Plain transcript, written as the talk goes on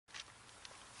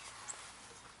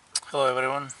Hello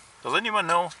everyone. Does anyone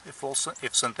know if full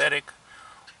synthetic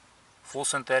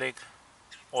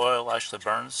oil actually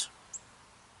burns?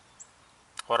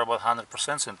 What about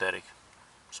 100% synthetic?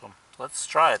 So let's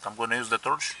try it. I'm going to use the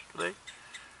torch today.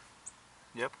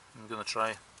 Yep, I'm going to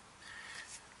try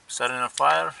setting a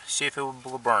fire, see if it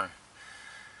will burn.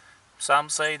 Some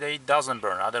say that it doesn't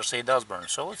burn, others say it does burn.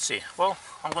 So let's see. Well,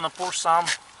 I'm going to pour some.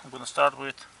 I'm going to start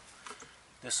with,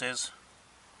 this is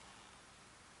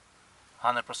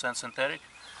 100% synthetic.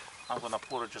 I'm going to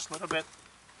pour it just a little bit.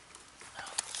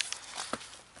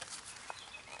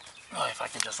 Oh, if I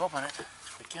can just open it,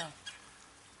 if we can.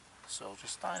 So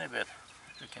just a tiny bit.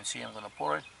 You can see I'm going to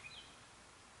pour it.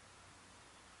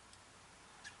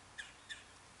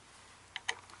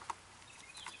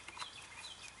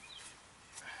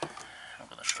 I'm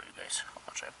going to show you guys how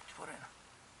much I put in.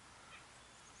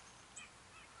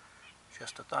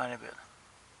 Just a tiny bit.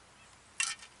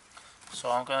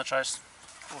 So I'm going to try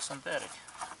full synthetic.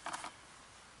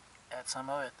 Add some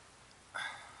of it.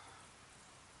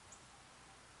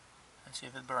 And see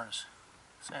if it burns.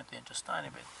 Same thing, just a tiny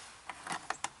bit.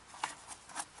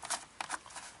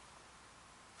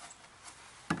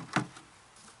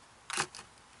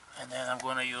 And then I'm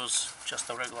going to use just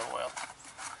a regular oil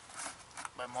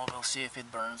by Mobil, see if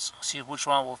it burns, see which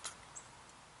one will,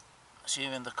 see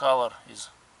even the color is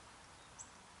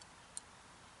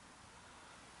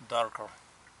darker.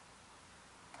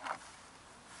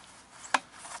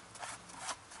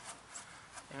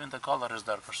 Even the color is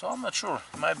darker, so I'm not sure.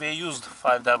 It might be a used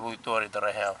 5W30 that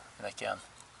I have in a can.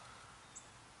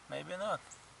 Maybe not.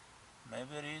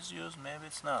 Maybe it is used, maybe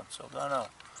it's not, so don't know.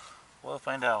 We'll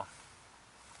find out.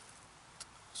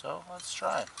 So let's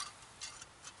try it.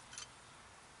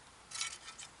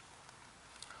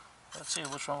 Let's see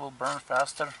which one will burn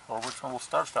faster or which one will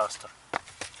start faster.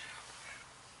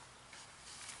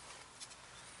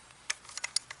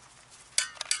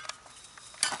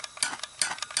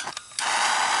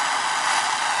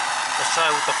 Let's try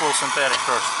with the full synthetic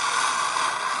first.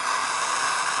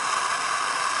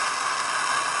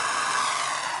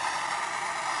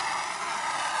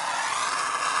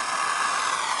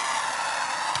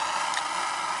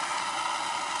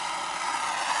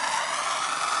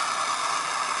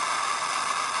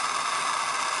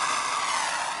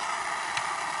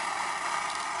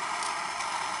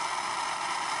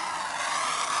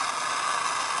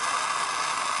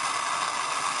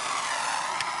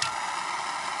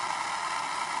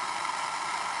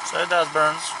 So it does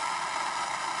burns,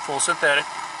 full synthetic.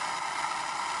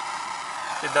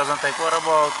 It doesn't take, what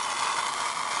about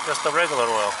just a regular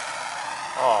oil?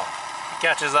 Oh, it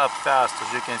catches up fast,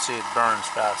 as you can see it burns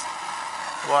fast.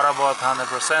 What about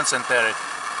 100% synthetic?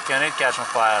 Can it catch on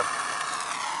fire?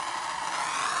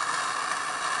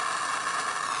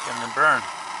 Can it burn?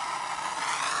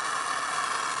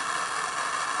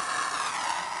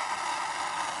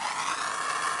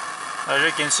 As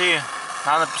you can see,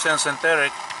 100%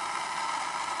 synthetic.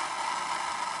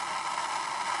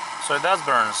 So it does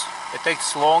burns. It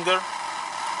takes longer.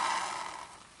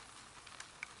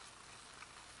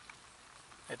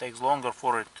 It takes longer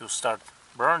for it to start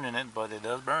burning it, but it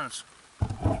does burns.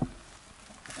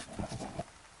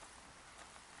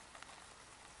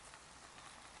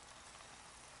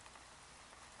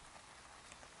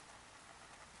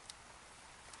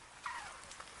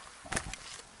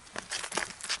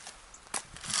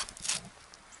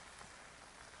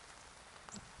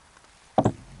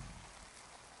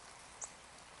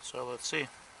 So let's see,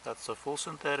 that's a full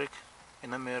synthetic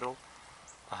in the middle,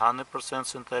 100%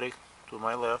 synthetic to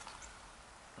my left,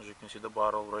 as you can see the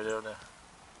bottle right there,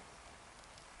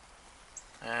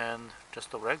 and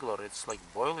just a regular, it's like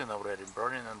boiling already,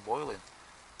 burning and boiling.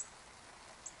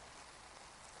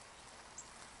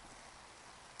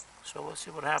 So let's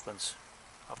see what happens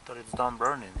after it's done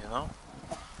burning, you know,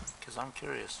 because I'm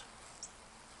curious.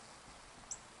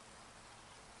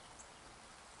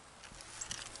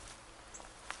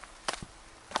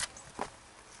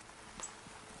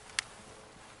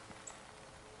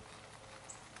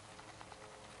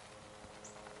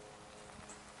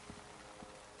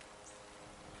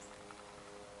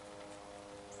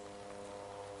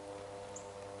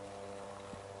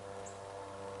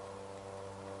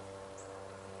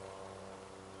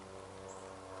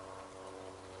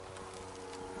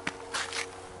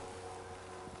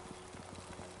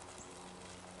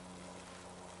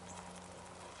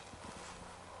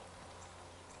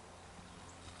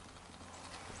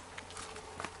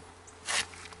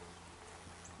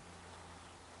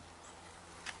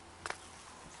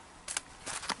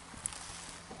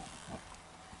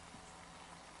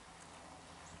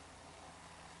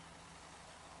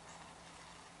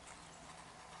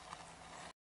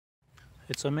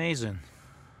 It's amazing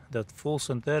that full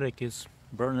synthetic is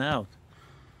burned out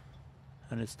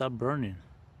and it stopped burning.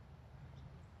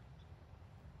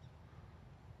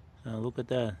 Now look at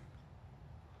that.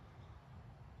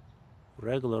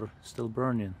 Regular still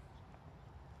burning,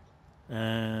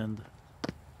 and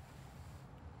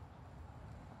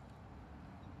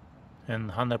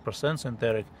 100%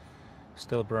 synthetic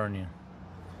still burning.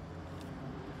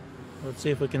 Let's see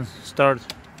if we can start.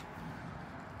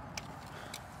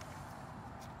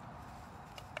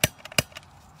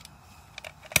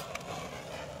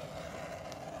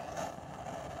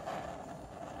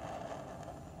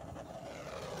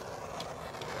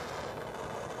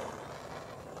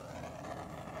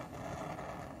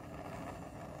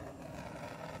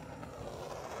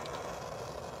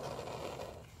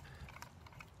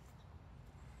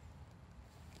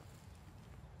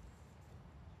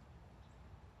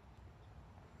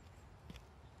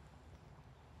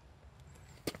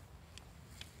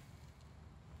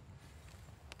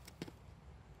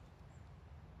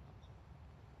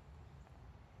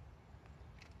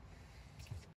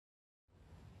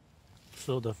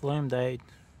 So the flame died.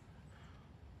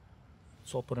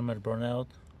 It's all pretty much burned out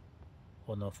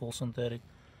on a full synthetic.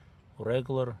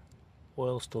 Regular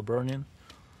oil still burning,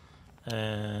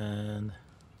 and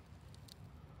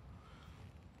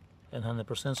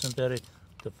 100% synthetic,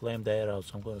 the flame died out.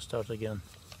 So I'm going to start again.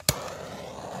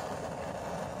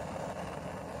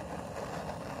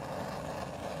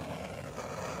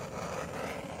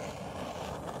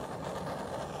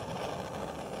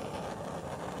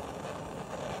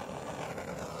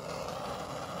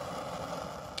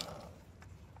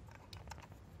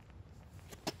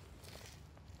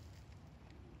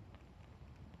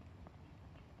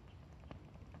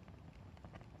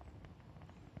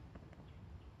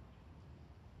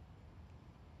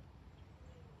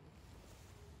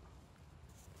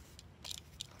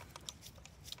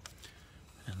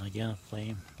 And again,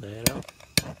 flame died out.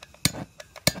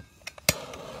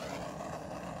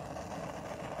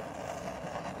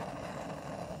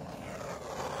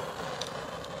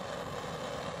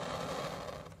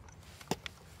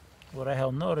 What I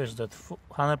have noticed that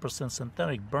 100%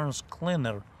 synthetic burns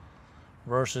cleaner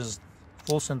versus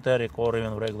full synthetic or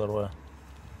even regular oil.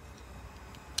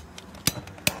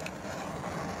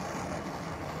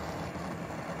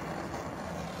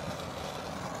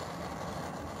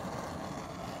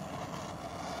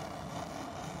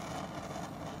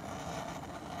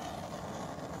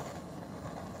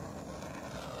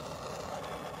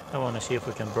 I want to see if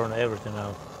we can burn everything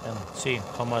out and see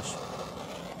how much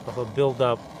of a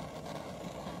build-up,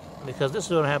 because this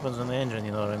is what happens in the engine,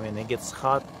 you know what I mean? It gets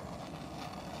hot.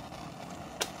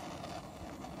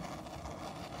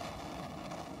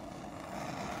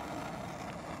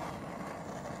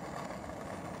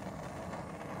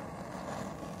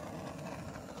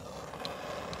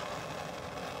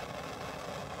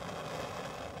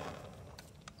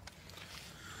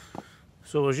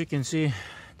 So as you can see,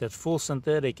 that full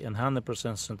synthetic and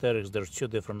 100% synthetics, there's two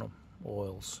different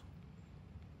oils.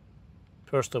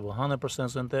 First of all,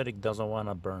 100% synthetic doesn't want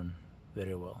to burn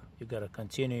very well. You got to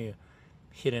continue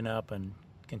heating up and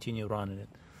continue running it.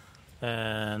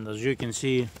 And as you can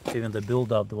see, even the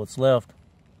build-up, what's left,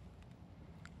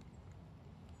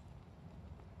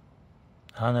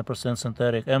 100%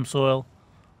 synthetic amsoil,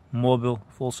 mobil,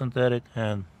 full synthetic,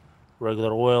 and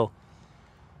regular oil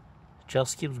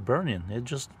just keeps burning. It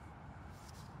just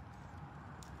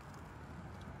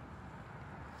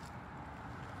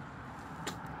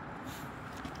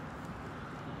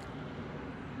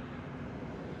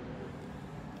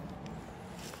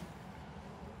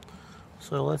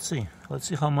So let's see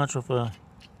how much of a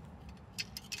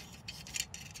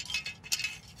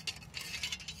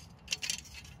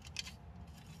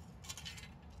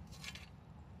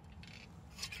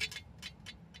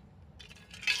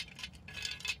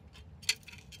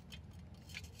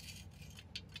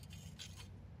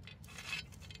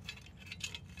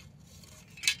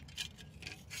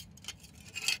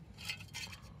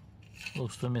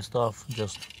looks to me stuff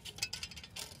just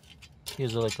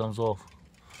easily comes off.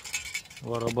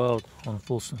 What about on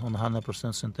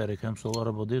 100% synthetic amsoil? What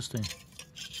about this thing?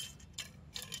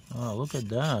 Oh, look at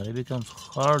that! It becomes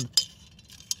hard.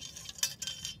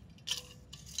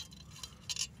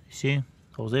 See,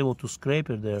 I was able to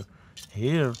scrape it there.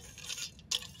 Here,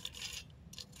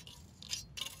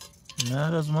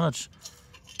 not as much.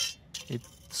 It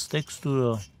sticks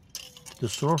to the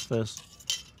surface.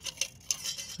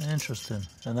 Interesting.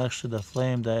 And actually, the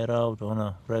flame died out on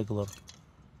a regular.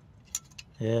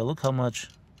 Yeah, look how much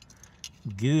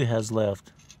goo has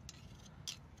left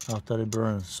after it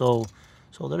burns. So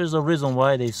there is a reason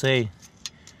why they say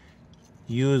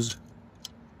use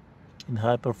in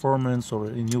high performance or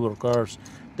in newer cars,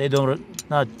 they don't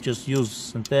not just use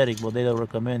synthetic, but they don't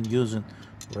recommend using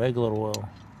regular oil.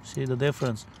 See the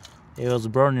difference? It was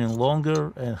burning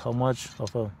longer, and how much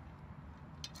of a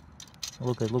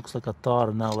look, it looks like a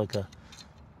tar now, like a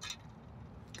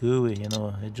gooey, you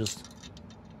know. It just,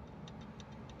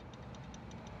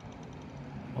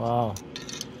 wow.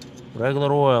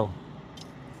 Regular oil,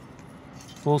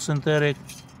 full synthetic,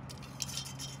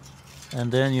 and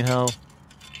then you have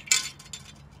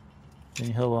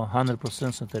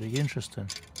 100% synthetic. Interesting.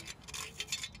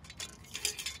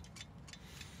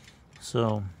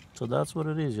 So that's what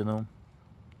it is, you know.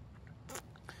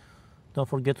 Don't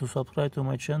forget to subscribe to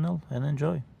my channel and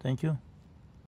enjoy. Thank you.